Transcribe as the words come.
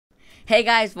Hey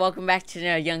guys, welcome back to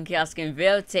another YoungChaos skin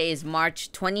video. Today is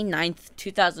March 29th,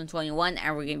 2021,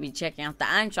 and we're going to be checking out the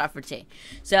item shop for today.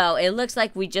 So, it looks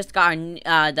like we just got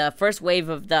the first wave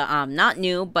of the, not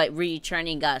new, but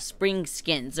returning spring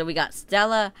skins. So, we got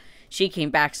Stella, she came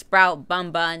back, Sprout, Bun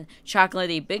Bun,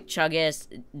 Chocolatey, Big Chuggus,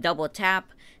 Double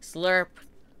Tap, Slurp,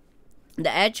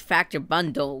 the Edge Factor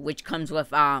bundle, which comes with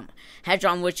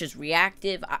Hedron, which is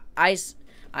reactive,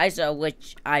 ISO,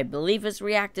 which I believe is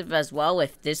reactive as well,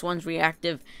 if this one's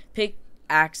reactive,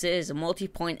 Pickaxes,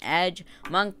 Multipoint, Edge,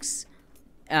 Monks,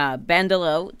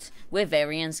 Bandolette, with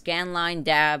variants, Scanline,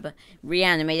 Dab,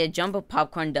 Reanimated, Jumbo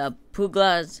Popcorn, the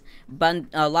Pulga's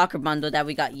locker bundle that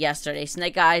we got yesterday,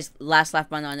 Snake Eyes, Last Laugh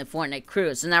bundle, and the Fortnite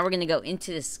crew. So now we're going to go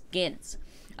into the skins.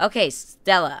 Okay,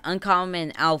 Stella,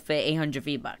 uncommon outfit, 800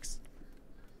 V-Bucks.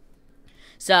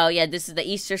 So, yeah, this is the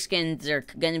Easter skins. They're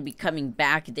going to be coming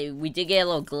back. We did get a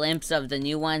little glimpse of the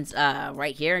new ones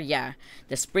right here. Yeah,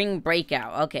 the Spring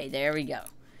Breakout. Okay, there we go.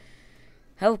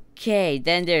 Okay,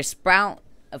 then there's Sprout,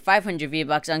 a 500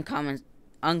 V-Bucks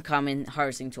uncommon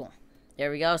harvesting tool.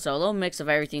 There we go. So, a little mix of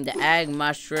everything. The egg,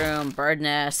 mushroom, bird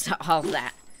nest, all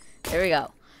that. There we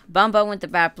go. Bun Bun with the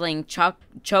battling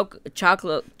choco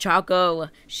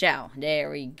shell.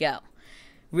 There we go.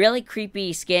 Really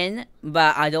creepy skin,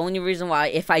 but the only reason why,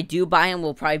 if I do buy him,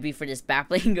 will probably be for this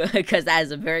backbling, because that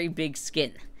is a very big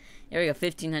skin. There we go,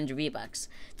 1,500 V-Bucks.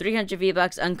 300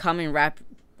 V-Bucks, uncommon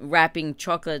wrapping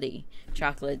chocolatey.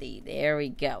 There we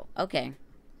go. Okay.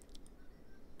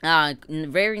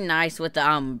 Very nice with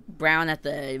the brown at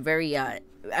the very at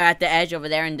the edge over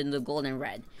there, and then the golden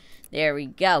red. There we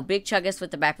go. Big Chuggus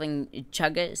with the backbling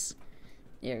Chuggus.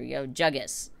 There we go.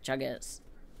 Chuggus.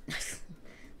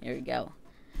 There we go.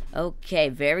 Okay,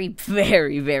 very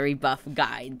buff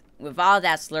guy with all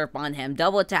that slurp on him.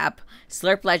 Double Tap,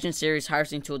 Slurp Legend Series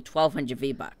harvesting tool, 1,200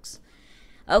 V-Bucks.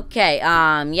 Okay,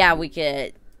 yeah, we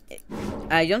could.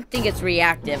 I don't think it's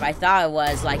reactive. I thought it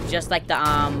was like just like the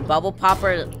bubble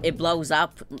popper. It blows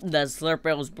up. The slurp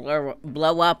rails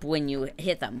blow up when you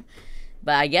hit them,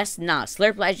 but I guess not.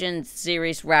 Slurp Legend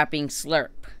Series wrapping Slurp,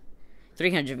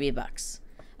 300 V-Bucks.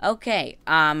 Okay,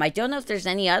 I don't know if there's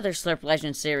any other Slurp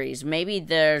Legend series. Maybe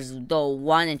there's the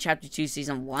one in Chapter 2,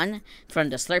 Season 1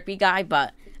 from the Slurpy guy,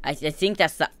 but I think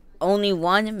that's the only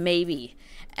one, maybe.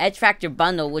 Edge Factor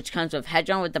Bundle, which comes with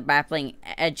Hedron with the battling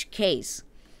Edge case.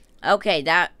 Okay,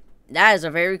 that is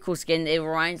a very cool skin. It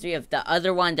reminds me of the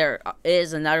other one. There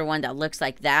is another one that looks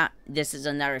like that. This is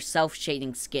another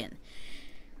self-shading skin.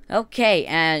 Okay,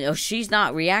 and oh, she's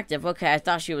not reactive. Okay, I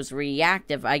thought she was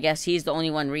reactive. I guess he's the only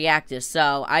one reactive.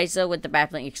 So, ISO with the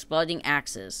battling exploding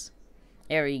axes.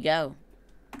 There we go.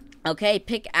 Okay,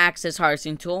 Pickaxes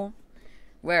harvesting tool.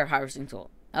 Rare harvesting tool.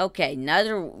 Okay,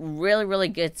 another really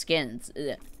good skins.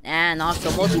 And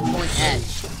also multi-point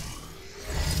edge.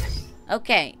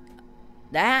 Okay.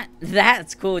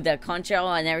 That's cool. The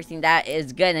control and everything, that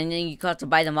is good. And then you got to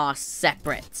buy them all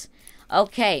separate.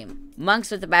 Okay,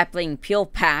 Monks with the battling Peel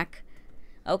Pack.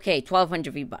 Okay,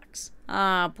 1,200 V-Bucks.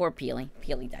 Ah, poor Peely.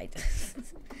 Peely died.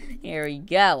 Here we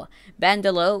go.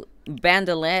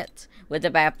 Bandolette with the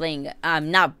battling,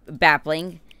 not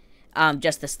battling,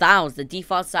 just the styles. The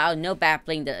default style, no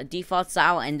battling, the default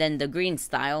style, and then the green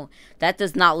style. That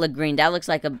does not look green. That looks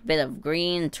like a bit of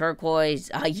green, turquoise,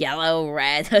 yellow,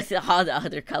 red, all the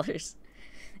other colors.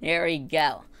 There we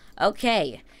go.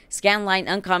 Okay. Scanline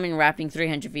uncommon wrapping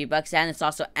 300 V-Bucks, and it's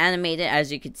also animated,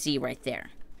 as you can see right there.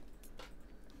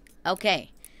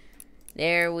 Okay,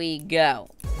 there we go.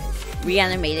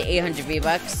 Reanimated 800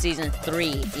 V-Bucks, Season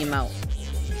 3 emote.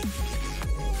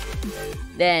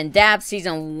 Then Dab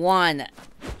Season 1,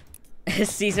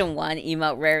 Season 1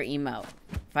 emote, rare emote,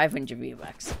 500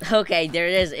 V-Bucks. Okay, there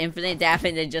it is, infinite dab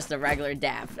and then just a regular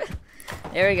dab.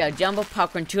 There we go, Jumbo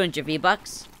Popcorn 200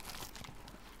 V-Bucks.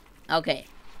 Okay.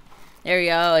 There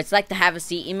you go. It's like the have a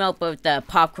seat emote, but with the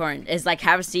popcorn. It's like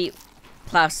have a seat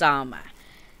plus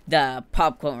the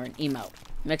popcorn emote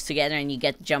mixed together, and you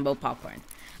get jumbo popcorn.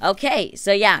 Okay,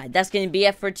 so yeah, that's gonna be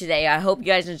it for today. I hope you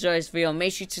guys enjoyed this video.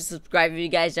 Make sure to subscribe if you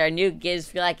guys are new. Give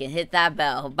us a like and hit that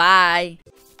bell. Bye.